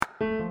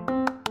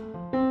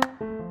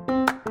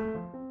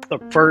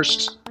Look,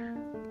 first,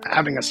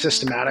 having a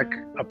systematic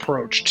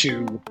approach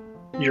to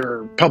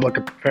your public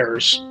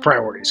affairs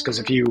priorities, because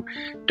if you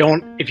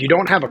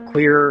don't have a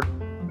clear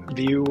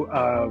view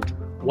of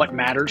what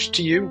matters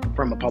to you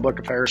from a public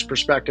affairs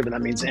perspective, and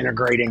that means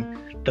integrating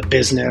the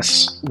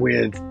business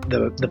with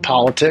the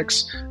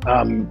politics,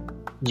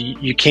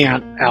 you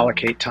can't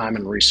allocate time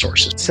and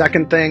resources.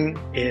 Second thing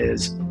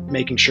is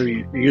making sure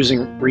you're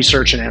using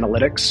research and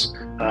analytics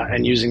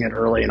and using it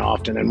early and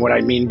often. And what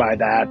I mean by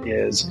that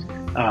is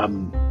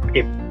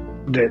if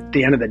at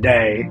the end of the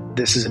day,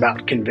 this is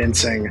about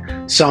convincing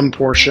some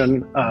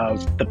portion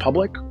of the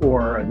public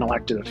or an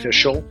elected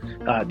official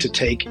to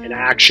take an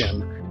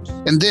action.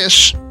 And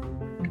this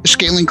is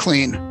Scaling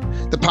Clean,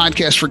 the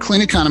podcast for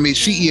clean economy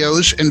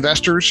CEOs,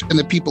 investors, and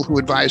the people who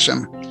advise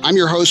them. I'm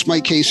your host,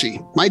 Mike Casey.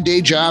 My day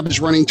job is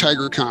running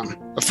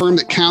TigerCom, a firm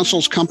that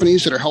counsels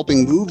companies that are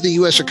helping move the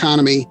U.S.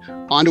 economy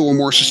onto a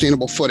more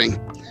sustainable footing.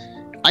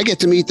 I get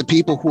to meet the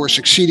people who are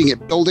succeeding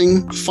at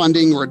building,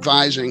 funding, or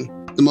advising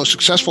the most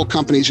successful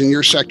companies in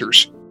your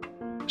sectors.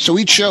 So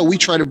each show, we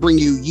try to bring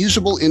you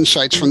usable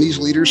insights from these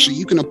leaders so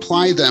you can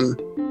apply them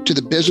to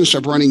the business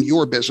of running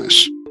your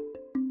business.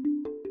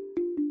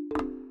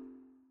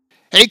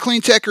 Hey,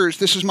 Clean Techers,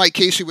 this is Mike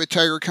Casey with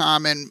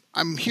TigerCom, and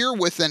I'm here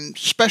with a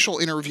special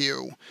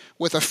interview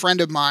with a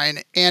friend of mine,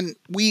 and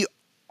we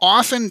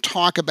often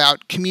talk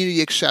about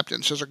community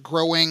acceptance as a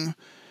growing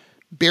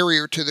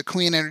barrier to the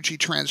clean energy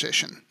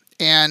transition.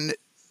 And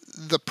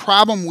the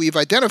problem we've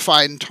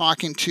identified in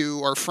talking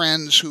to our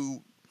friends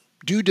who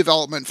do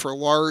development for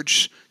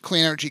large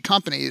clean energy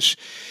companies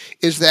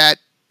is that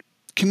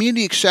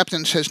community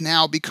acceptance has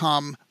now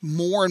become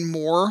more and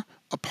more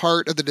a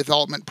part of the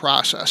development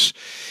process.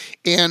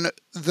 And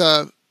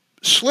the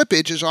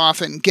slippage is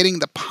often getting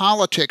the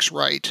politics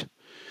right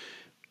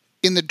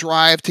in the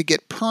drive to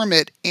get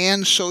permit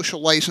and social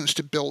license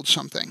to build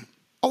something.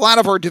 A lot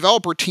of our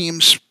developer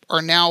teams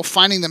are now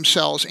finding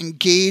themselves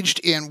engaged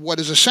in what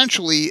is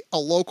essentially a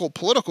local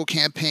political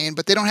campaign,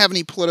 but they don't have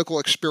any political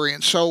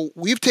experience. So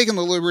we've taken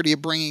the liberty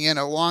of bringing in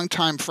a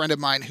longtime friend of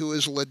mine who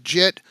is a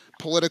legit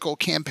political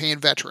campaign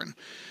veteran,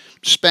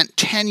 spent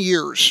 10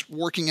 years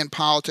working in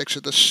politics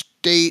at the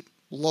state,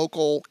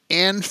 local,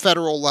 and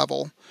federal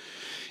level.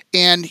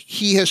 And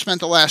he has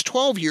spent the last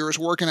 12 years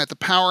working at the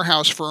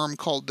powerhouse firm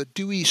called the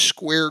Dewey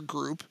Square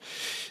Group.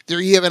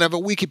 There you even have a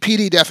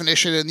Wikipedia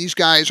definition, and these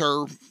guys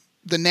are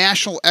the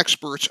national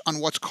experts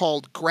on what's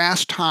called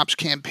grass tops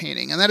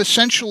campaigning. And that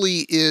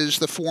essentially is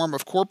the form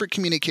of corporate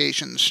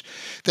communications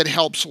that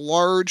helps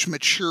large,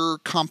 mature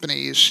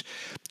companies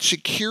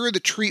secure the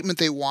treatment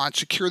they want,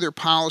 secure their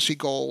policy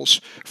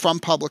goals from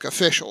public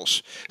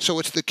officials. So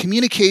it's the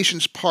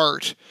communications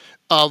part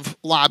of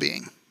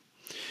lobbying.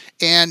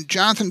 And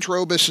Jonathan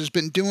Drobis has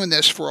been doing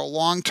this for a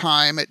long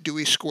time at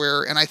Dewey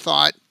Square, and I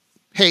thought,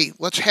 hey,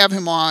 let's have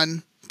him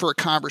on for a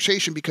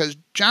conversation because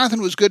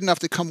Jonathan was good enough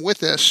to come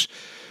with us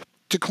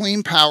to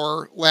Clean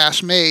Power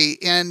last May,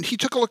 and he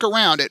took a look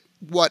around at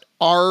what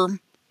our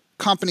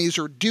companies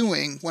are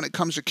doing when it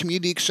comes to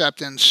community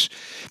acceptance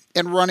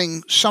and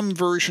running some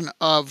version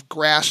of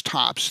grass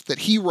tops that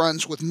he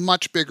runs with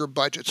much bigger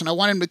budgets. And I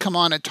want him to come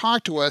on and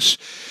talk to us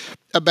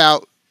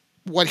about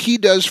what he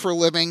does for a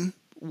living,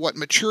 what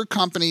mature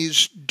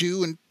companies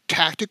do and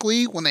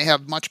tactically when they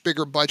have much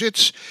bigger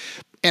budgets,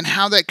 and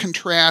how that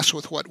contrasts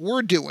with what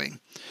we're doing,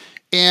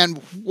 and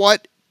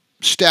what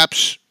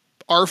steps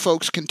our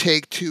folks can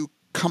take to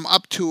come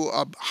up to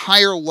a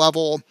higher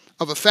level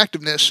of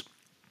effectiveness,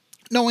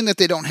 knowing that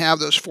they don't have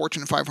those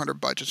Fortune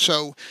 500 budgets.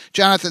 So,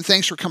 Jonathan,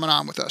 thanks for coming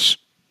on with us.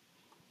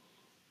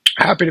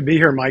 Happy to be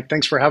here, Mike.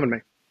 Thanks for having me.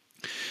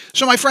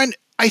 So, my friend,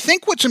 I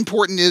think what's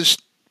important is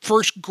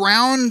first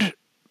ground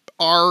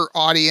our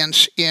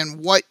audience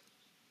in what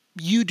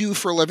you do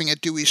for a living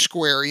at Dewey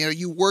Square. You know,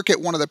 you work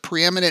at one of the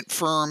preeminent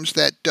firms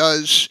that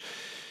does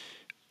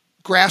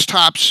grass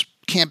tops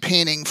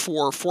campaigning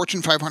for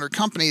Fortune 500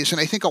 companies,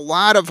 and I think a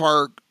lot of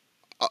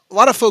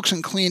folks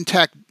in clean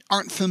tech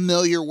aren't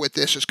familiar with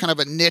this as kind of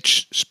a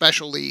niche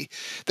specialty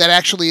that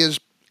actually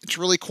it's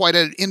really quite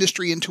an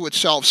industry into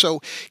itself.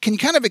 So can you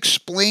kind of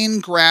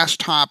explain grass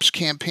tops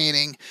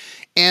campaigning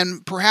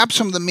and perhaps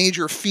some of the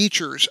major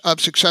features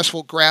of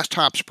successful grass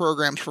tops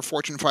programs for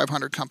Fortune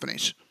 500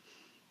 companies?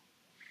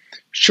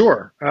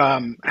 Sure.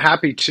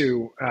 Happy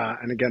to.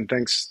 And again,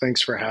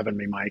 thanks for having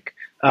me, Mike.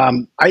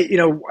 I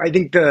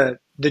think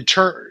the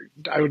term,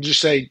 I would just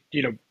say,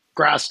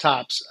 grass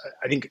tops,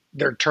 I think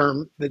the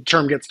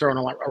term gets thrown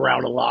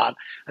around a lot.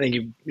 I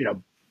think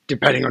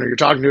depending on who you're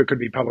talking to, it could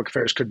be public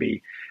affairs, could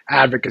be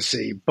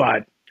advocacy,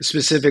 but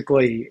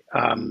specifically,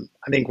 I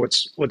think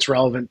what's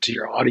relevant to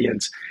your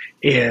audience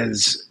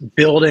is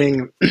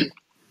building,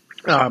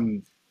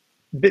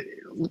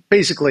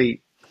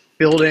 basically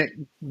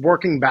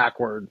working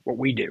backward. What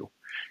we do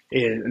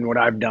and what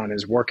I've done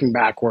is working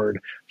backward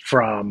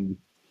from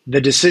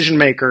the decision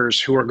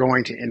makers who are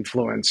going to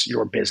influence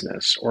your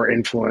business or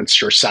influence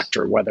your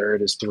sector, whether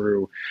it is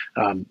through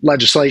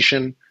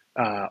legislation,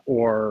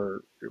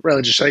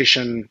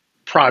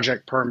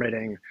 project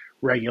permitting,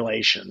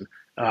 regulation,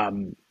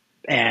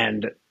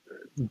 and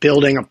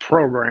building a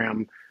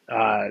program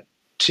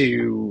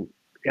to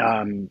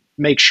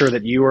make sure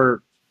that you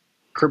are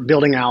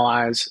building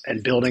allies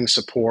and building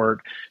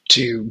support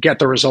to get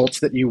the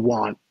results that you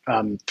want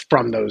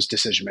from those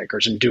decision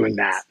makers, and doing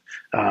that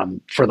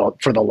for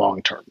the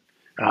long term,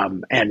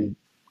 and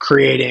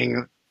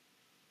creating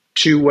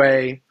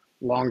two-way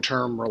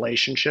long-term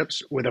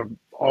relationships with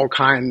all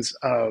kinds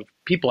of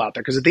people out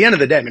there. Because at the end of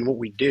the day, I mean, what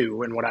we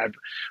do and what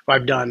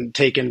I've done,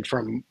 taken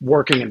from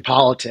working in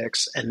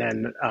politics and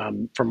then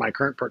from my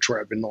current perch where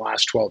I've been the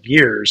last 12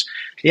 years,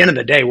 at the end of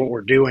the day, what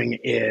we're doing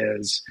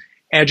is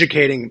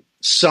educating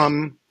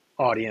some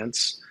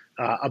audience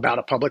about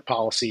a public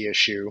policy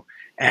issue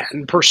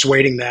and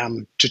persuading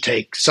them to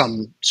take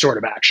some sort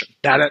of action.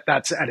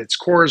 That's at its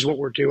core is what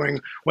we're doing,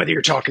 whether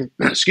you're talking,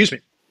 excuse me,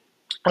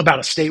 about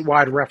a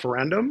statewide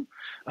referendum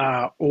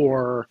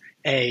or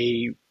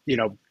a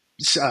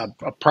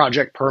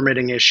project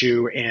permitting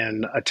issue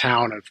in a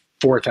town of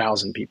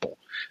 4,000 people.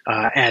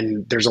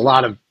 And there's a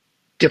lot of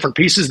different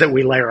pieces that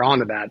we layer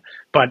onto that,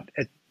 but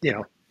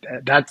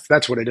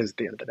that's what it is at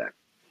the end of the day.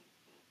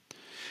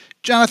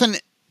 Jonathan,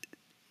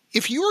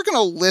 if you were going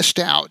to list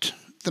out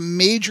the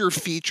major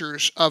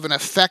features of an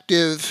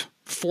effective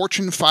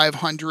Fortune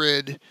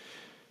 500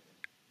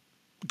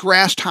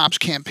 grass tops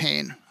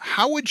campaign,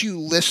 how would you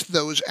list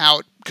those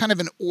out, kind of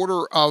in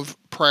order of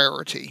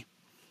priority?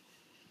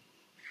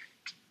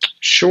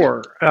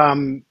 Sure.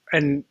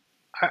 And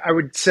I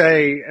would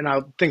say, and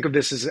I'll think of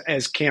this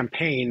as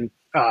campaign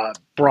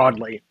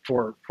broadly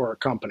for a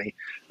company.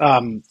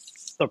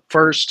 Look,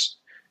 first,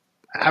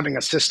 having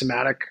a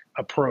systematic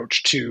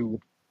approach to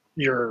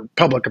your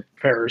public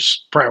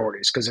affairs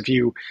priorities, because if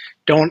you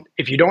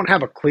don't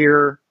have a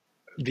clear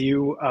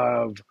view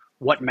of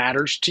what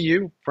matters to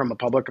you from a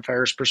public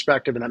affairs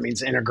perspective, and that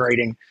means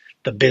integrating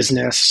the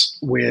business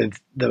with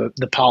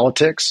the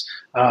politics,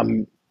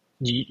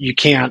 you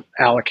can't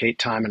allocate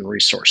time and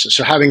resources.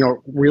 So having a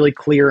really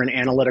clear and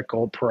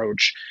analytical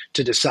approach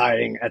to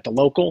deciding at the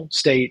local,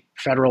 state,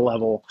 federal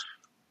level,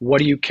 what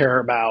do you care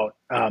about,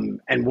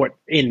 and what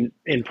in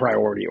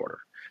priority order.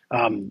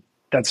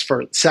 That's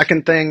for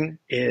second thing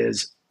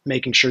is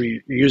making sure you're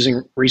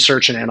using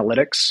research and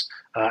analytics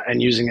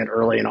and using it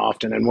early and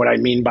often. And what I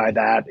mean by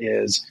that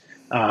is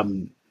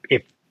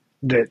if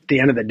at the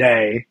end of the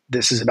day,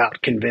 this is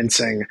about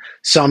convincing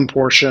some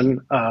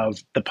portion of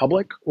the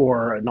public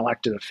or an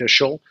elected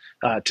official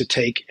to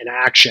take an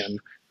action,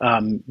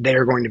 they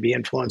are going to be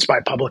influenced by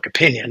public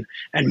opinion,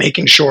 and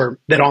making sure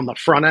that on the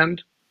front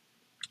end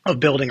of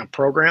building a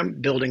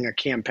program, building a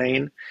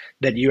campaign,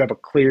 that you have a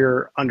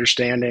clear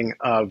understanding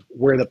of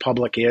where the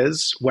public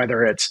is,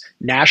 whether it's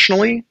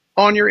nationally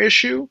on your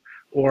issue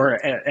or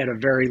at a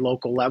very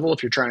local level.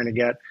 If you're trying to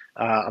get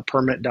a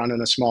permit done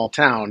in a small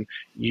town,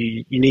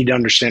 you need to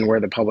understand where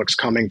the public's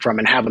coming from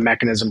and have a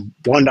mechanism,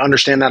 one, to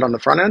understand that on the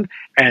front end,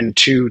 and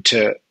two,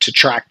 to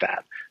track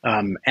that.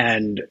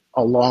 And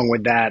along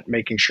with that,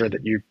 making sure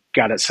that you've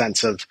got a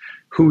sense of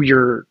who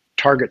your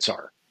targets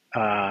are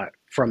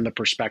from the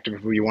perspective of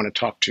who you want to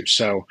talk to.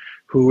 So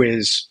who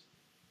is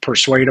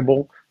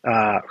persuadable,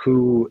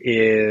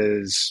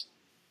 who's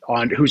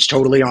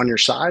totally on your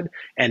side,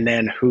 and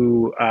then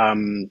who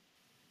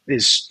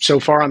is so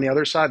far on the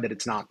other side that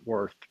it's not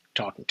worth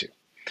talking to.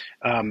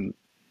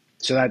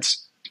 So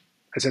that's,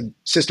 I said,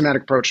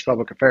 systematic approach to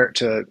public affairs,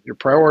 to your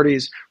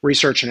priorities,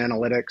 research and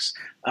analytics.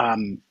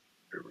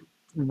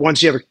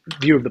 Once you have a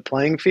view of the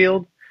playing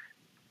field,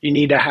 you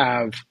need to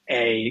have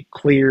a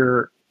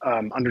clear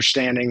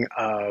understanding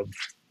of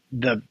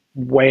the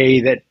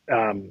way that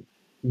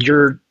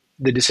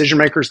the decision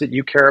makers that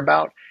you care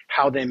about,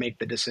 how they make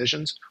the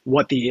decisions,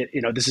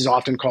 this is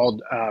often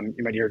called,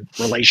 you might hear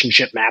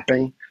relationship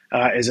mapping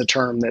is a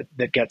term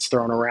that gets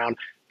thrown around.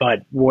 But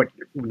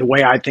the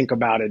way I think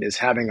about it is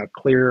having a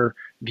clear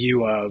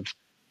view of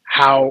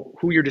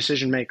who your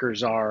decision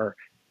makers are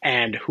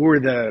and who are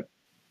the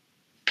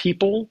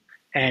people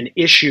and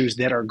issues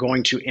that are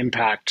going to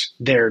impact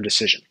their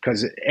decision.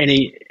 Because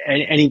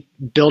any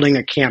building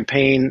a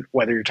campaign,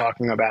 whether you're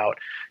talking about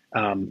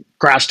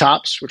grass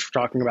tops, which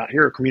we're talking about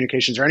here, or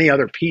communications, or any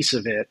other piece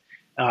of it,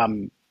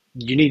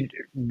 you need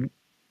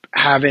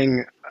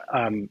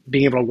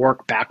being able to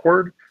work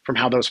backward from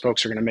how those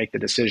folks are going to make the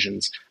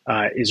decisions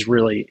is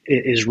really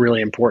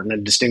important,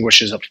 and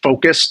distinguishes a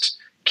focused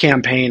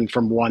campaign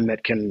from one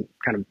that can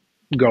kind of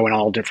go in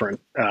all different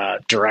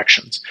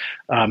directions.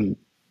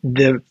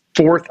 The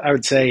fourth, I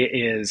would say,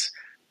 is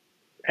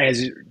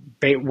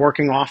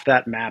working off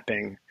that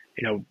mapping.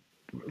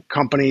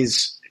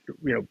 Companies,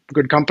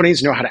 good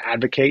companies know how to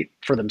advocate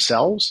for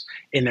themselves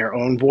in their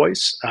own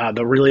voice.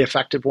 The really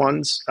effective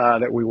ones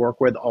that we work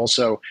with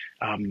also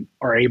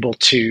are able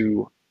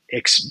to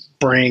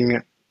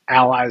bring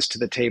allies to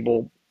the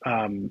table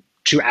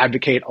to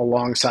advocate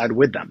alongside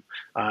with them.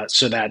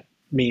 So that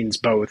means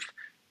both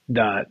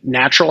the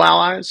natural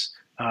allies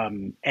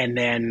and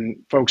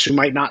then folks who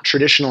might not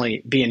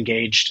traditionally be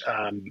engaged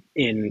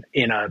in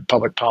a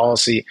public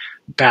policy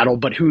battle,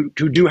 but who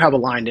do have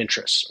aligned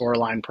interests or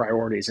aligned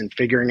priorities, and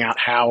figuring out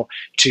how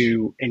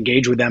to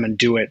engage with them and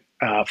do it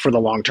for the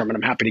long term. And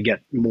I'm happy to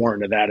get more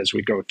into that as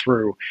we go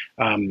through.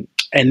 And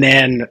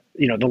then,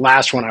 the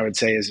last one I would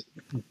say is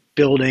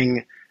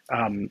building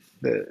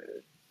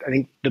I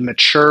think the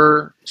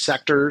mature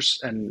sectors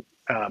and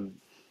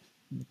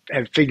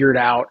have figured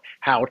out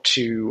how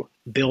to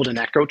build an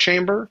echo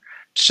chamber.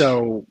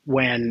 So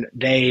when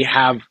they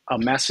have a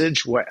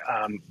message,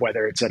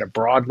 whether it's at a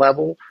broad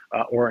level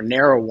or a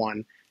narrow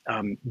one,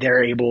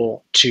 they're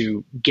able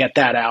to get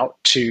that out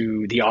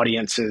to the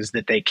audiences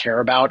that they care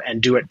about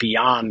and do it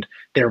beyond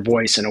their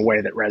voice in a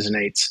way that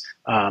resonates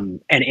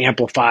and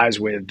amplifies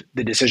with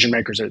the decision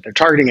makers that they're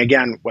targeting.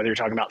 Again, whether you're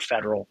talking about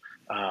federal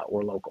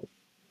or local.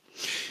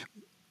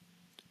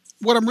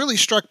 What I'm really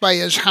struck by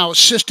is how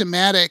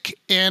systematic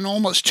and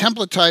almost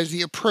templatized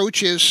the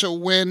approach is. So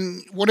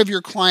when one of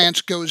your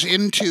clients goes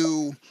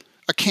into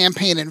a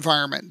campaign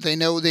environment, they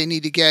know they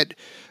need to get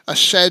a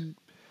said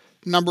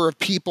number of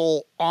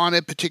people on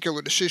a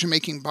particular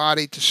decision-making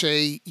body to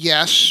say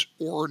yes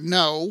or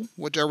no,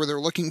 whatever they're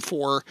looking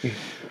for.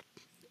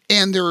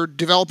 And they're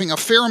developing a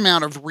fair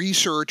amount of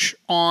research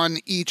on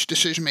each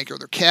decision maker.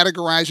 They're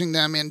categorizing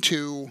them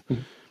into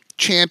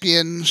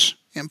champions,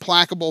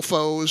 implacable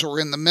foes, or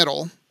in the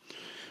middle.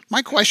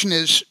 My question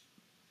is,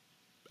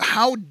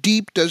 how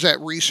deep does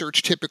that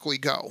research typically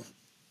go?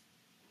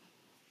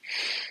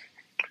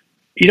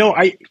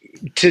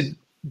 To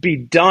be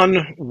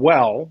done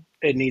well,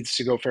 it needs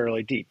to go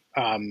fairly deep.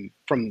 And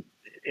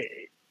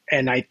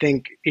I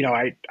think,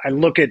 I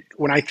look at,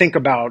 when I think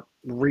about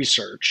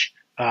research,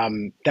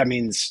 that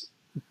means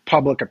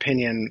public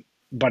opinion,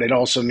 but it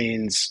also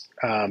means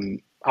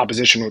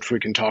opposition, which we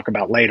can talk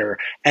about later,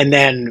 and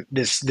then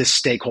this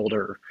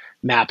stakeholder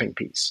mapping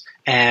piece.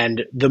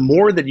 And the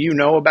more that you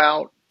know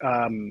about,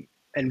 and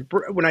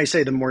when I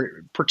say the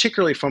more,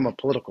 particularly from a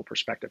political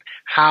perspective,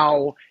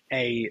 how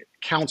a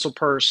council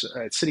person,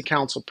 a city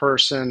council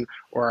person,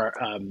 or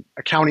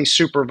a county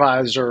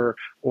supervisor,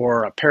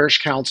 or a parish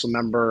council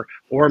member,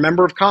 or a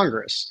member of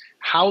Congress,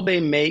 how they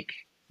make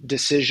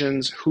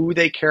decisions, who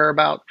they care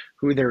about,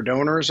 who their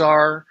donors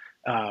are,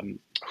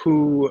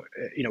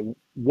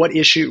 what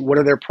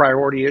are their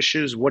priority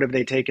issues, what have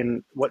they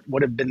taken,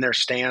 what have been their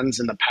stands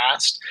in the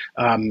past,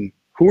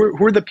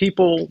 who are the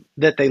people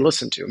that they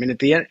listen to. I mean, at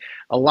the end,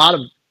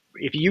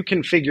 if you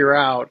can figure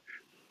out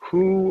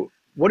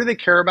what do they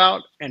care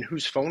about and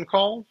whose phone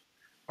call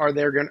are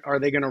they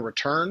going to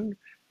return,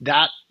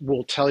 that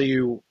will tell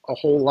you a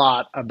whole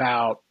lot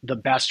about the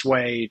best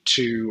way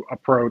to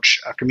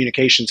approach a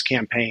communications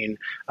campaign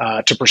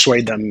to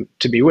persuade them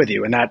to be with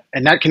you. And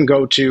that can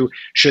go to,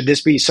 should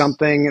this be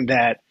something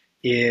that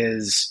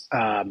is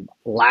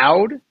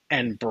loud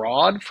and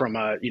broad from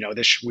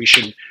we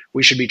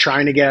should be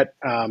trying to get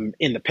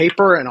in the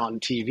paper and on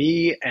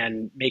TV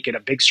and make it a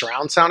big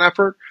surround sound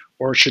effort,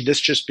 or should this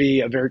just be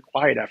a very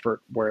quiet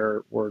effort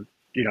where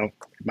it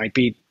might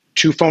be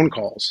 2 phone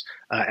calls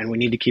and we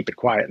need to keep it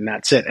quiet and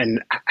that's it.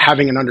 And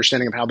having an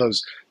understanding of how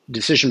those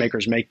decision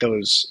makers make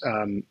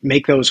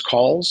those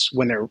calls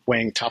when they're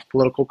weighing tough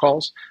political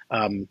calls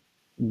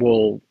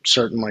will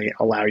certainly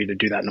allow you to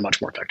do that in a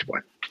much more effective way.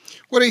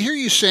 What I hear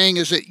you saying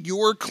is that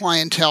your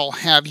clientele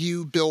have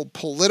you build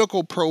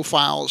political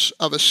profiles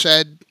of a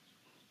said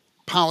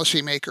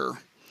policymaker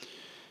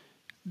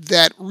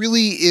that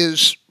really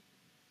is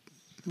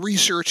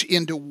research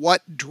into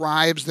what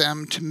drives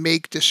them to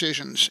make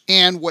decisions.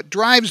 And what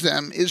drives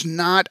them is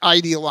not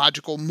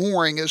ideological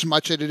mooring as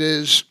much as it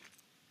is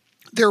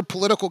their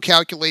political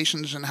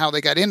calculations and how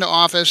they got into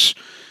office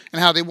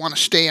and how they want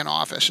to stay in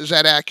office. Is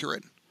that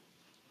accurate?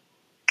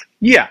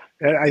 Yeah,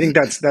 I think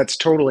that's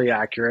totally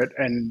accurate.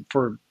 And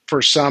for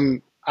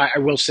some, I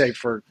will say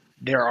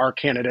there are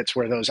candidates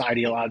where those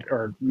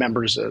or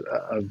members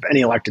of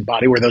any elected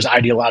body where those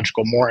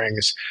ideological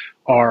moorings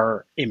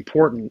are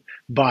important,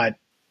 but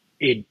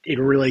it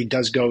really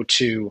does go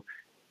to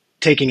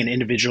taking an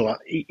individual.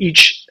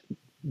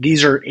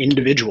 These are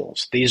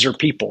individuals. These are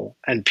people,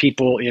 and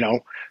people.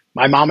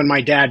 My mom and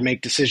my dad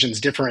make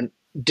decisions different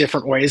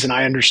ways, and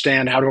I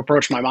understand how to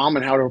approach my mom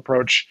and how to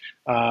approach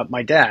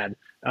my dad.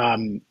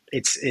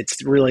 It's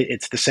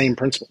the same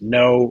principle.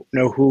 Know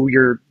who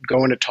you're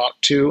going to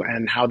talk to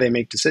and how they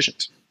make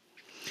decisions.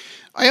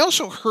 I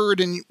also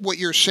heard in what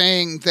you're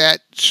saying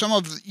that some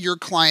of your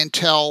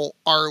clientele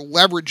are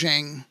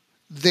leveraging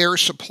their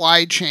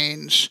supply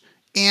chains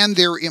and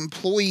their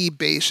employee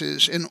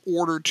bases in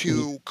order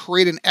to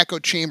create an echo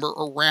chamber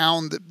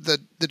around the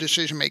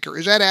decision maker.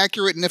 Is that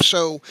accurate? And if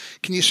so,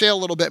 can you say a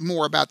little bit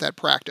more about that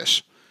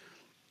practice?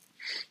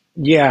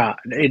 Yeah,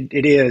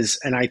 it is.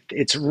 And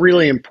it's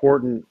really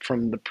important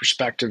from the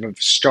perspective of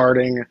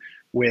starting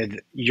with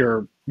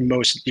your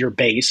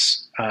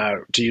base,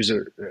 to use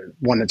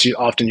one that's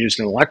often used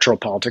in electoral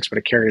politics, but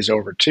it carries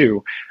over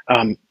too.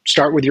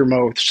 Start with your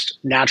most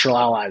natural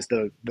allies,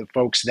 the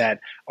folks that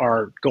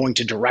are going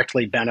to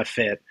directly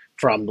benefit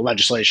from the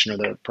legislation or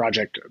the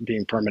project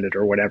being permitted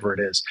or whatever it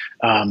is.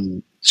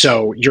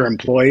 So your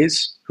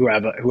employees who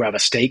have a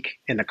stake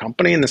in the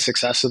company and the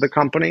success of the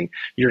company,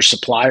 your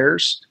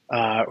suppliers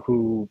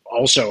who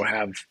also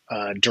have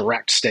a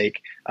direct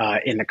stake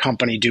in the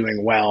company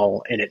doing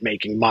well, in it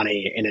making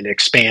money, in it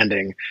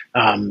expanding,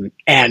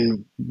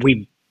 and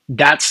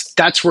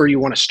that's where you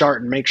want to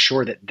start and make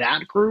sure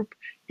that group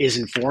is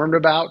informed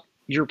about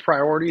your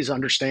priorities,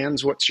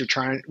 understands what you're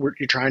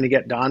trying to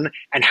get done,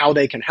 and how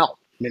they can help.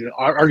 I mean,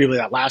 arguably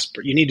that last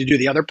part, you need to do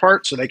the other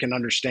part so they can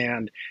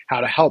understand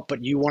how to help,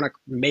 but you want to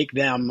make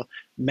them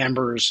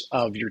members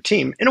of your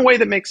team in a way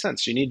that makes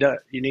sense. You need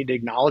to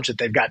acknowledge that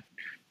they've got,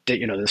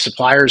 the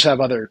suppliers have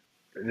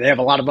they have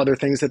a lot of other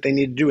things that they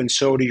need to do, and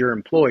so do your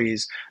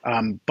employees.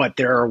 But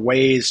there are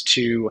ways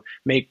to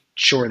make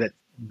sure that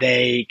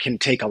they can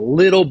take a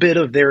little bit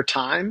of their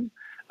time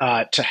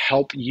to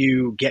help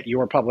you get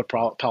your public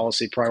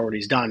policy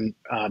priorities done,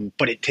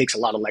 but it takes a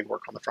lot of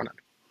legwork on the front end.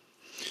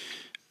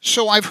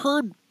 So I've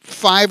heard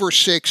 5 or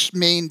 6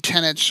 main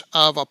tenets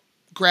of a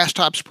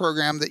Grasstops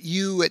program that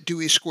you at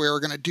Dewey Square are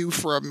going to do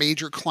for a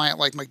major client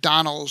like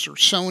McDonald's or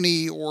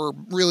Sony or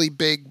really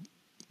big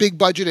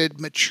budgeted,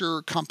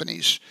 mature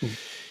companies. Mm-hmm.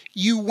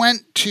 You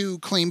went to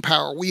Clean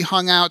Power. We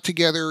hung out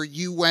together.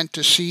 You went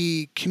to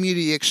see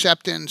community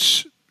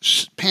acceptance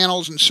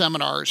panels and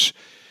seminars.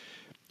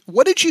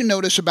 What did you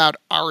notice about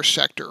our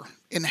sector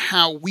and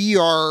how we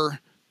are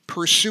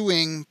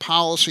pursuing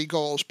policy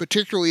goals,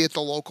 particularly at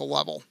the local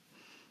level?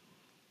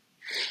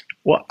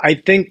 Well, I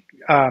think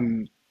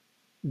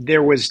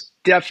there was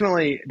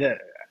definitely,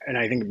 and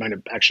I think it might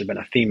have actually been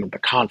a theme of the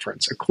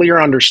conference, a clear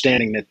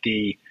understanding that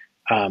the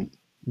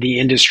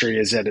industry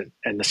is and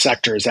the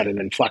sector is at an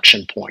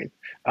inflection point,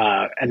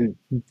 and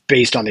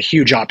based on the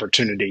huge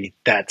opportunity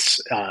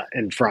that's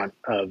in front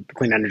of the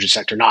clean energy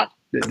sector.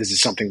 This is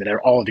something that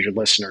all of your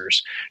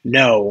listeners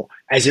know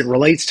as it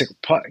relates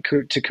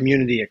to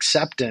community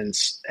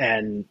acceptance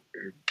and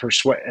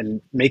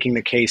making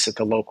the case at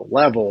the local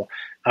level.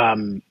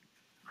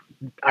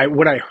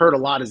 What I heard a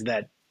lot is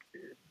that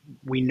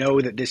we know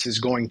that this is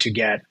going to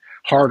get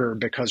harder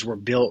because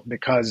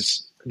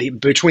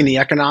between the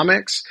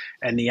economics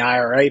and the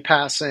IRA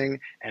passing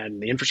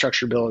and the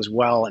infrastructure bill as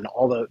well, and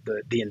all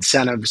the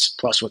incentives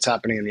plus what's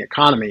happening in the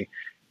economy,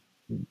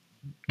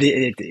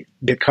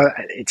 because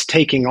it's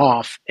taking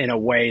off in a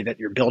way that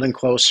you're building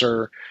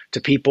closer to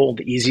people.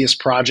 The easiest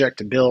project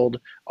to build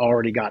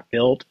already got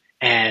built,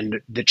 and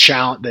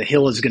the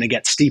hill is going to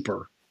get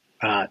steeper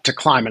to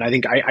climb. And I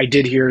think I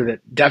did hear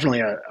that definitely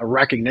a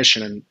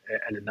recognition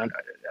and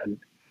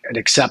an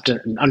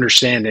acceptance and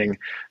understanding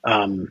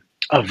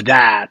of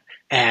that.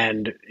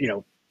 And,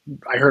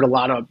 I heard a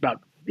lot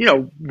about,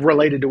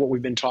 related to what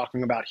we've been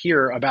talking about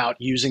here, about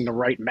using the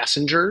right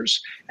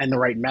messengers and the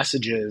right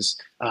messages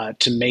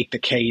to make the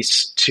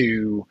case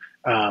to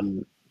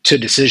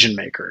decision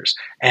makers.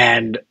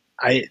 And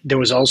there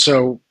was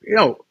also,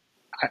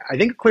 I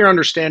think a clear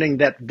understanding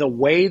that the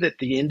way that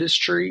the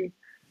industry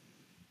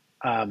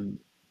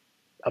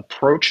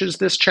approaches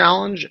this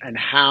challenge and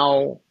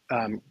how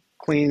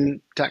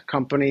clean tech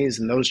companies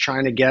and those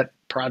trying to get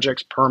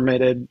projects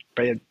permitted,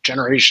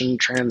 generation,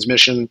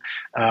 transmission,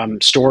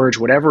 storage,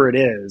 whatever it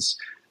is,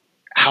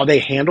 how they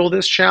handle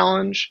this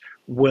challenge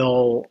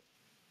will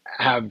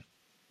have,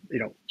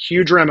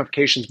 huge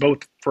ramifications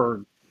both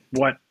for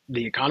what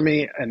the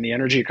economy and the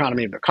energy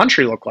economy of the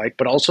country look like,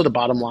 but also the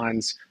bottom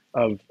lines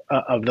of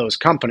those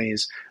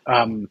companies.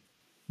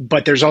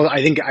 But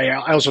I think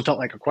I also felt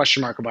like a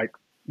question mark about,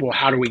 well,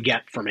 how do we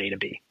get from A to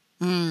B?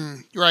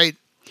 Right.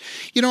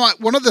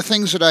 One of the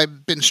things that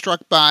I've been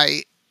struck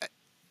by,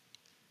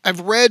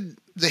 I've read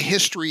the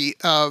history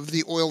of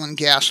the oil and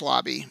gas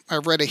lobby.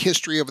 I've read a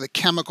history of the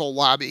chemical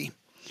lobby.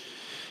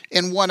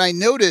 And what I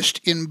noticed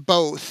in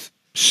both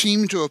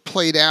seemed to have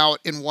played out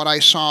in what I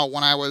saw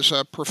when I was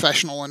a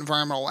professional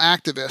environmental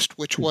activist,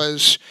 which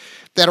was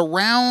that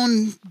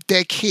around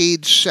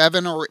decade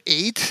 7 or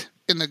 8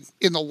 in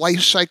the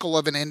life cycle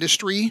of an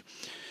industry,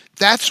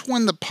 that's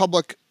when the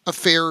public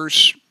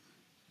affairs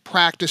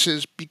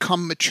practices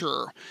become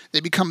mature. They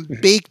become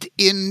baked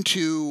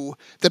into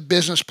the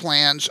business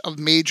plans of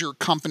major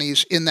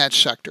companies in that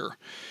sector.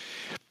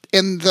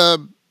 And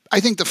I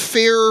think the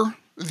fair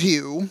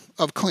view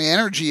of clean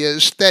energy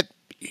is that,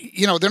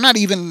 they're not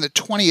even in the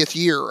 20th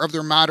year of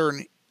their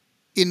modern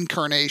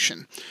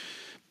incarnation.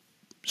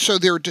 So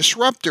they're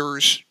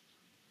disruptors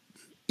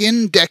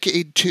in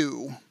decade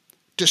 2,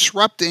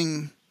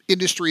 disrupting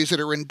industries that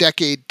are in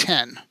decade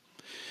 10.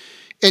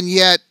 And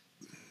yet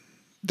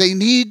they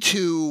need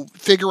to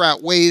figure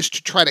out ways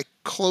to try to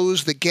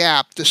close the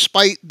gap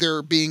despite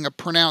there being a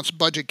pronounced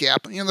budget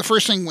gap. The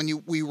first thing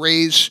when we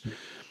raise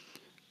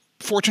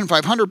Fortune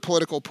 500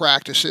 political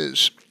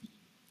practices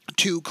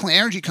to clean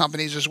energy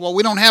companies is, well,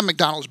 we don't have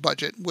McDonald's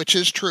budget, which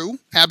is true.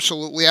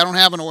 Absolutely. I don't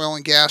have an oil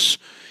and gas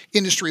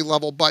industry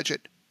level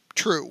budget.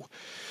 True.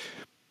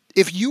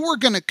 If you were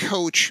going to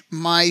coach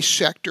my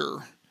sector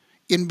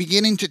in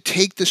beginning to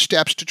take the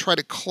steps to try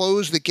to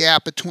close the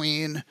gap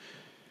between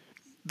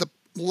the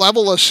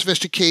level of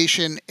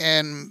sophistication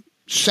and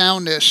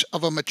soundness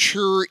of a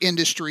mature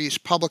industry's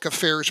public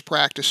affairs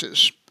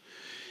practices,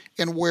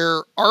 and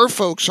where our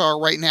folks are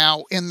right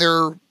now in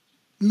their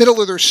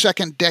middle of their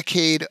second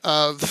decade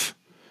of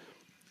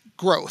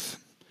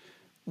growth,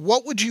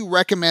 what would you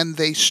recommend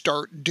they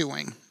start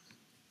doing?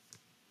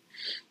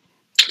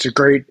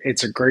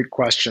 It's a great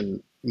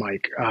question,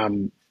 Mike.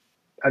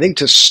 I think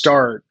to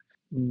start,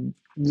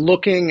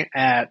 looking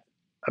at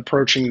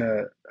approaching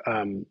the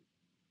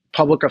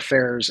public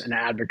affairs and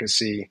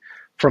advocacy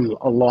from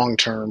a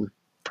long-term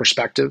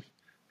perspective.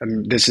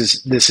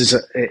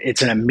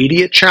 It's an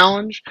immediate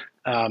challenge.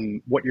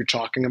 What you're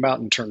talking about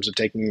in terms of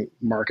taking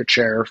market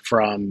share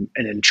from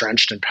an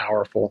entrenched and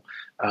powerful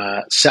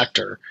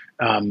sector,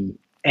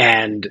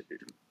 and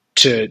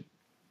to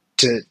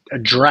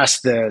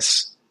address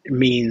this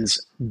means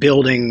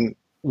building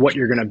what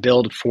you're going to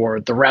build for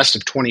the rest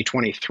of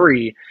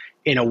 2023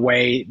 in a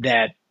way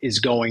that is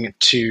going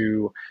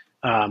to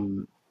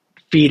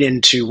feed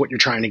into what you're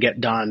trying to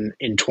get done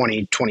in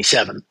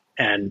 2027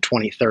 and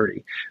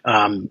 2030.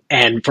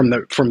 And from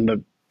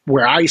the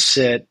where I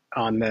sit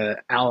on the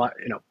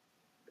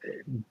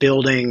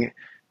building,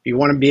 you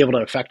want to be able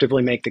to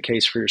effectively make the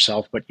case for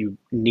yourself, but you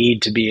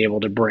need to be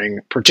able to bring,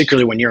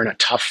 particularly when you're in a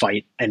tough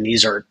fight, and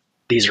these are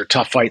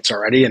tough fights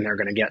already and they're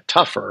going to get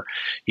tougher,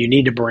 you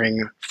need to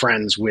bring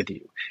friends with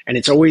you. And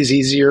it's always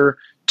easier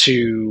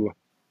to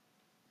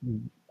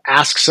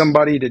ask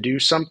somebody to do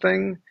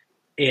something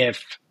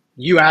if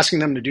you asking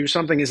them to do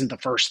something isn't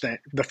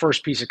the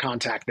first piece of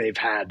contact they've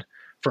had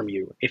from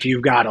you. If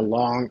you've got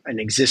an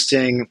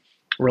existing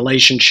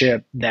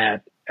relationship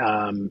that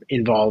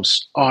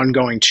involves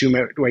ongoing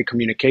two-way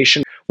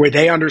communication where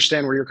they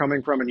understand where you're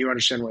coming from and you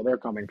understand where they're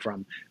coming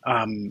from,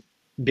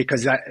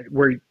 because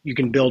where you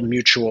can build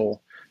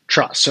mutual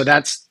trust. So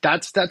that's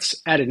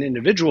at an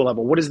individual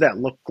level. What does that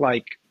look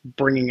like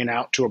bringing it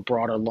out to a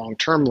broader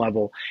long-term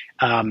level?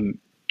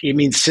 It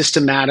means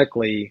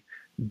systematically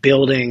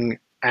building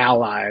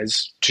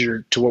allies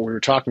to what we were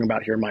talking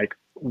about here, Mike,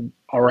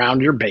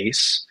 around your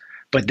base,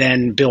 but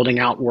then building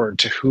outward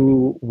to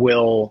who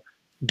will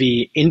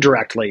be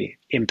indirectly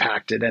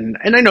impacted. And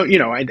I know,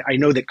 I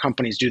know that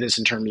companies do this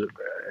in terms of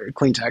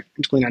clean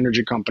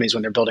energy companies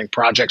when they're building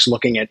projects,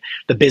 looking at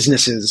the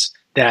businesses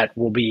that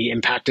will be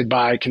impacted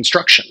by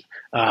construction.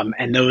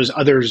 And those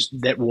others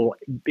that will,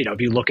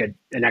 if you look at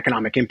an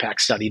economic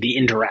impact study, the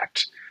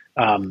indirect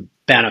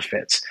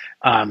benefits.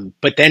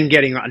 But then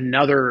getting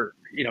another,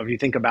 if you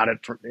think about it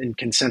in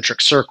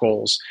concentric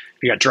circles,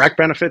 you got direct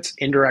benefits,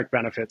 indirect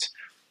benefits.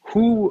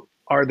 Who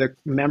are the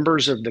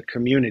members of the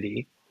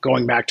community,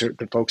 going back to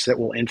the folks that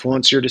will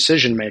influence your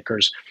decision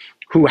makers,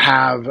 who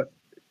have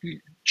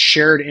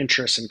shared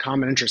interests and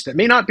common interests that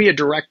may not be a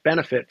direct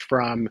benefit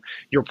from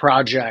your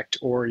project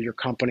or your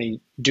company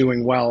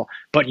doing well,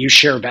 but you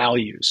share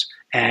values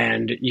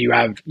and you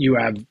have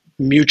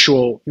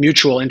mutual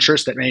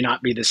interests that may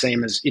not be the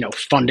same as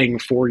funding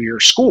for your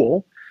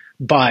school,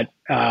 but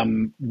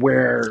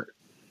where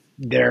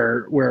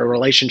a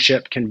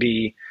relationship can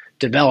be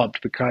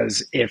developed,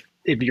 because if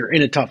you're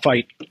in a tough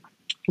fight,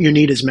 you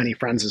need as many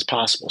friends as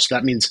possible. So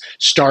that means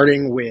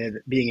starting with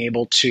being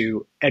able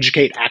to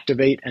educate,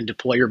 activate, and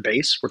deploy your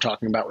base. We're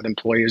talking about with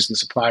employees and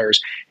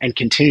suppliers, and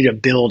continue to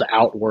build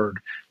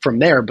outward from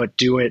there, but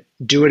do it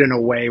in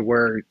a way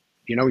where,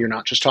 you're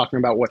not just talking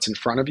about what's in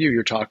front of you,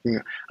 you're talking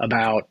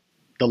about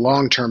the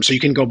long term, so you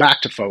can go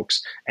back to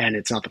folks and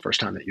it's not the first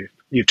time that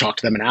you've talked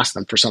to them and asked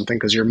them for something,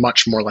 because you're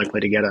much more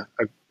likely to get a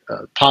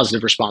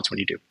positive response when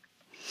you do.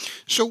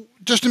 So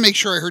just to make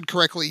sure I heard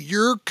correctly,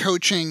 your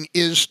coaching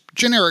is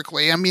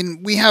generically,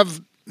 we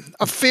have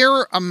a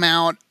fair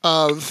amount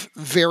of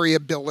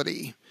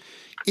variability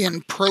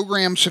in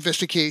program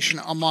sophistication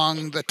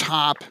among the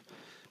top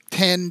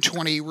 10,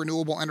 20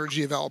 renewable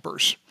energy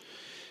developers.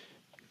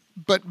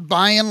 But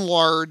by and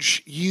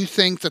large, you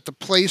think that the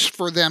place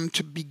for them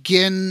to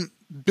begin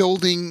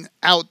building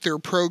out their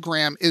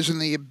program is in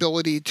the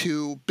ability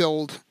to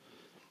build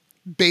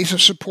base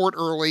of support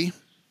early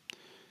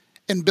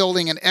and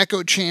building an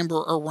echo chamber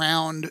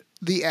around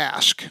the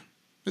ask.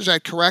 Is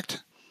that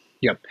correct?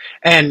 Yep.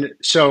 And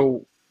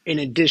so in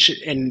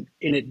addition,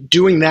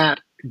 doing that,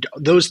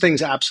 those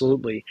things,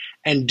 absolutely,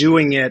 and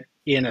doing it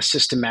in a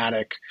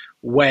systematic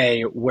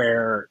way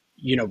where,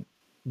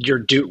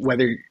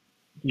 whether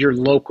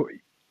your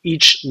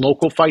each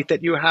local fight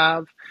that you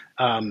have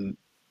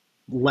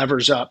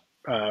ladders up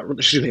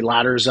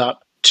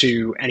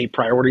to any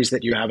priorities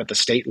that you have at the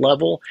state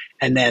level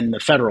and then the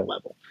federal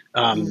level.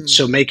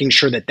 So making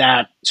sure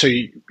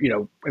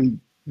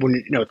when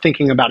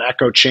thinking about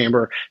echo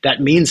chamber,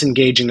 that means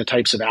engaging the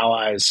types of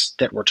allies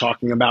that we're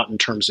talking about in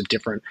terms of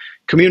different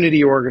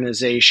community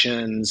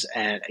organizations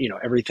and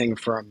everything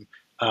from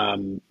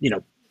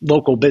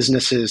local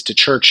businesses to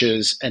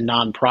churches and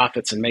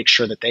nonprofits, and make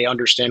sure that they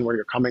understand where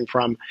you're coming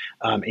from,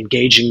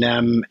 engaging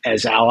them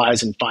as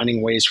allies and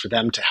finding ways for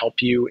them to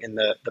help you in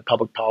the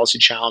public policy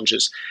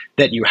challenges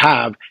that you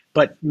have,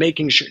 but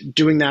making sure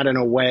doing that in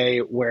a way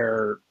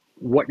where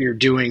what you're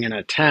doing in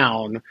a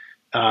town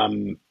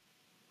and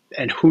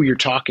who you're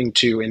talking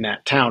to in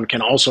that town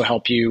can also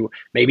help you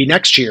maybe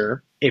next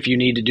year if you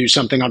need to do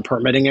something on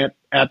permitting it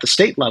at the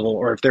state level,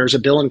 or if there's a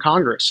bill in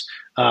Congress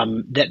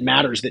that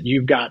matters, that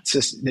you've got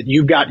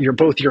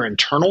both your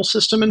internal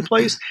system in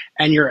place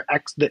and your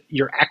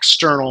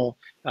external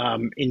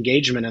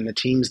engagement and the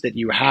teams that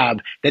you have,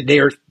 that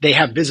they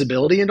have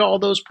visibility into all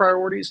those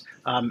priorities,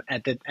 and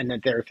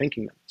that they're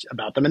thinking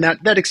about them, and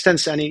that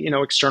extends to any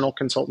external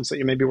consultants that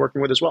you may be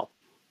working with as well.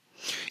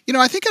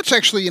 I think that's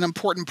actually an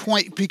important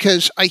point,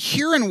 because I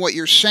hear in what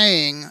you're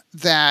saying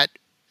that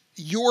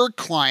your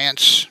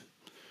clients,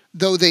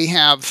 though they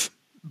have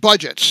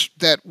budgets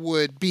that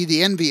would be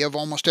the envy of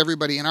almost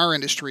everybody in our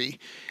industry,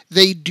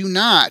 they do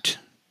not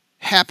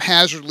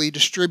haphazardly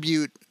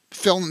distribute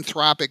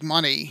philanthropic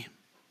money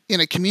in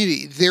a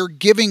community. They're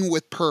giving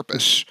with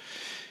purpose.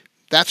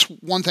 That's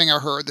one thing I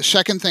heard. The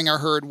second thing I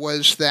heard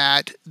was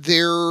that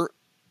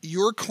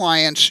your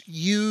clients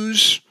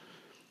use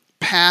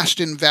past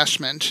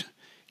investment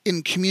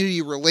in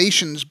community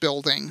relations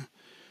building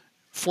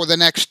for the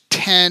next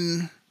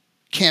 10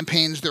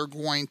 campaigns they're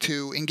going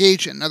to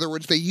engage in. In other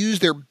words, they use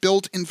their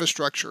built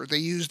infrastructure, they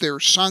use their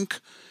sunk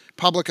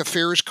public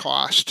affairs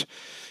cost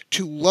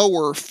to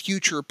lower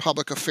future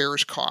public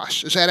affairs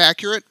costs. Is that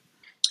accurate?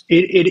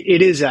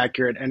 It is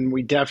accurate, and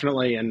we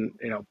definitely, and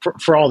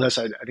for all this,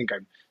 I think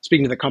I'm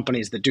speaking to the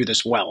companies that do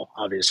this well,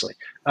 obviously,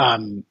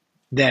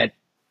 that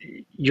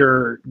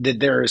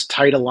there is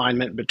tight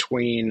alignment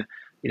between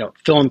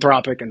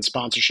philanthropic and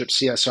sponsorship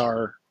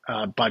CSR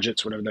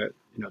budgets, whatever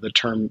the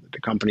term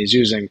the company's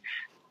using,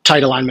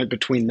 tight alignment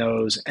between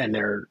those and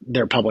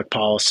their public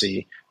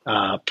policy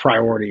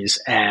priorities,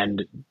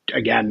 and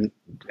again,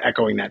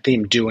 echoing that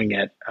theme, doing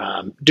it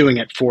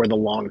for the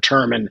long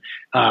term.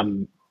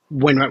 And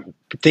when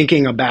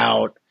thinking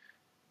about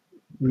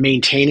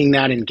maintaining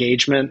that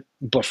engagement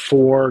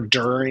before,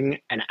 during,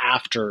 and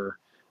after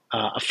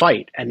a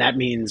fight, and that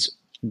means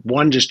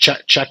one, just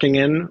checking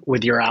in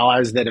with your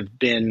allies that have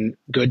been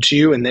good to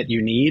you and that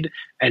you need,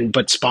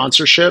 but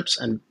sponsorships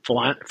and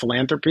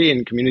philanthropy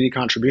and community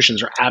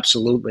contributions are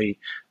absolutely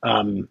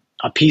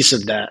a piece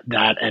of that,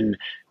 and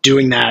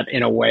doing that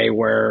in a way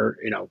where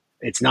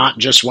it's not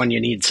just when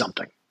you need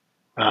something.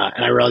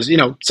 And I realize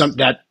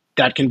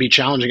that can be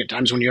challenging at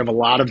times when you have a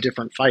lot of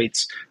different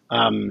fights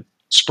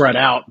spread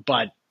out,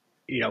 but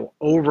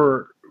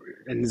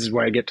and this is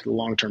where I get to the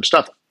long-term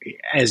stuff.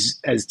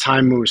 As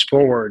time moves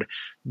forward,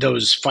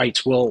 those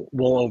fights will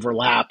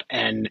overlap,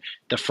 and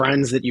the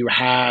friends that you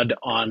had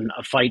on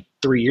a fight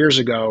 3 years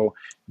ago,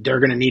 they're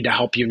going to need to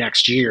help you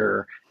next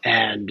year,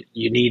 and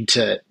you need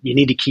to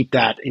keep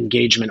that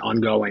engagement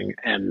ongoing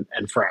and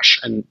fresh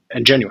and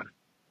genuine.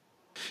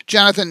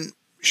 Jonathan,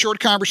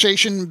 short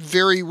conversation,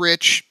 very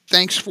rich.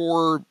 Thanks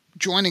for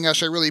joining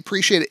us. I really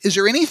appreciate it. Is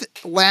there any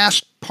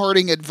last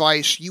parting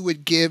advice you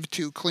would give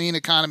to clean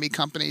economy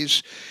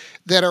companies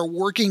that are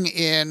working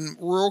in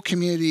rural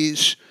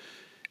communities,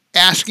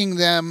 asking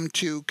them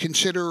to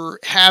consider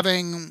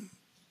having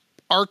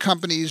our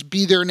companies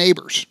be their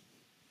neighbors?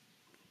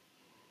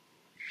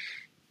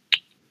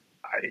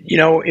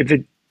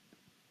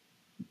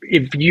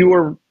 If you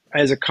are,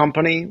 as a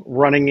company,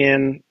 running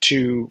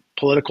into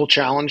political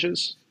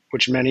challenges,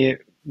 which many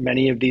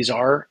of these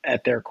are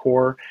at their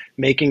core,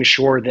 making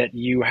sure that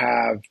you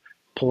have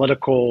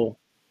political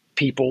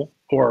people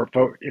or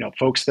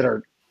folks that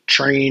are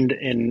trained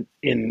in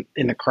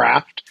the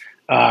craft,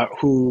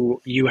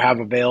 who you have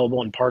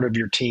available and part of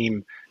your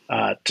team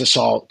to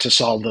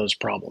solve those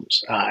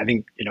problems. I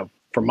think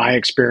from my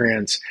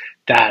experience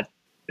that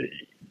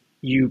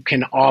you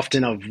can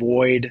often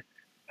avoid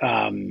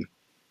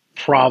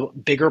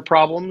bigger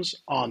problems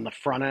on the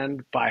front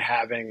end by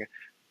having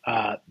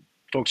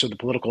folks with the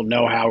political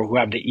know-how who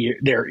have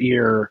their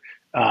ear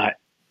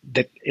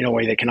that in a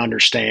way they can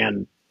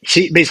understand,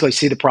 see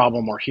the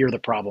problem or hear the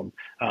problem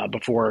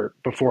before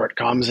it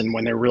comes. And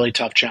when they're really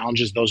tough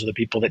challenges, those are the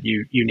people that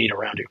you need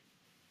around you.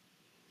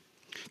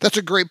 That's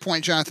a great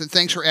point, Jonathan.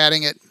 Thanks for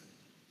adding it.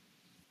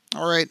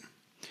 All right.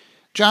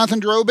 Jonathan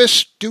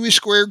Drobis, Dewey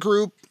Square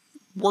Group,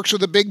 works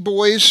with the big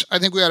boys. I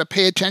think we ought to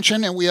pay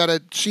attention, and we ought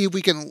to see if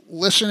we can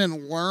listen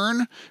and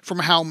learn from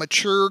how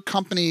mature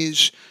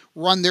companies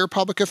run their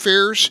public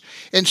affairs,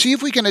 and see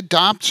if we can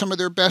adopt some of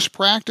their best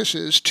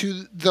practices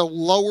to the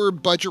lower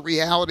budget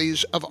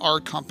realities of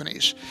our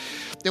companies.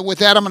 And with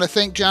that, I'm going to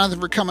thank Jonathan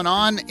for coming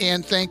on,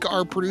 and thank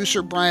our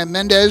producer, Brian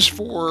Mendez,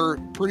 for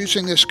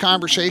producing this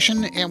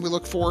conversation, and we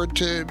look forward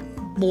to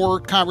more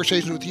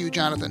conversations with you,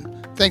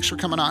 Jonathan. Thanks for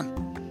coming on.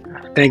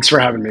 Thanks for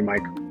having me,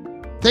 Mike.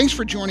 Thanks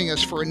for joining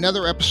us for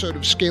another episode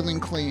of Scaling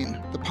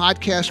Clean, the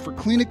podcast for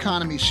clean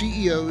economy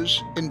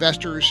CEOs,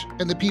 investors,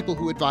 and the people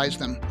who advise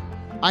them.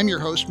 I'm your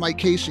host, Mike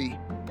Casey.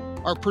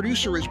 Our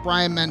producer is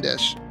Brian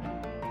Mendez.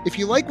 If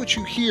you like what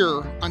you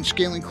hear on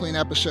Scaling Clean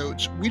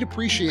episodes, we'd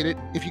appreciate it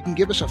if you can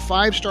give us a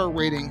 5-star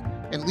rating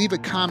and leave a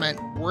comment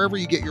wherever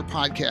you get your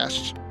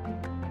podcasts.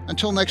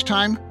 Until next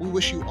time, we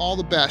wish you all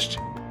the best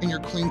in your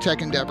clean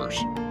tech endeavors.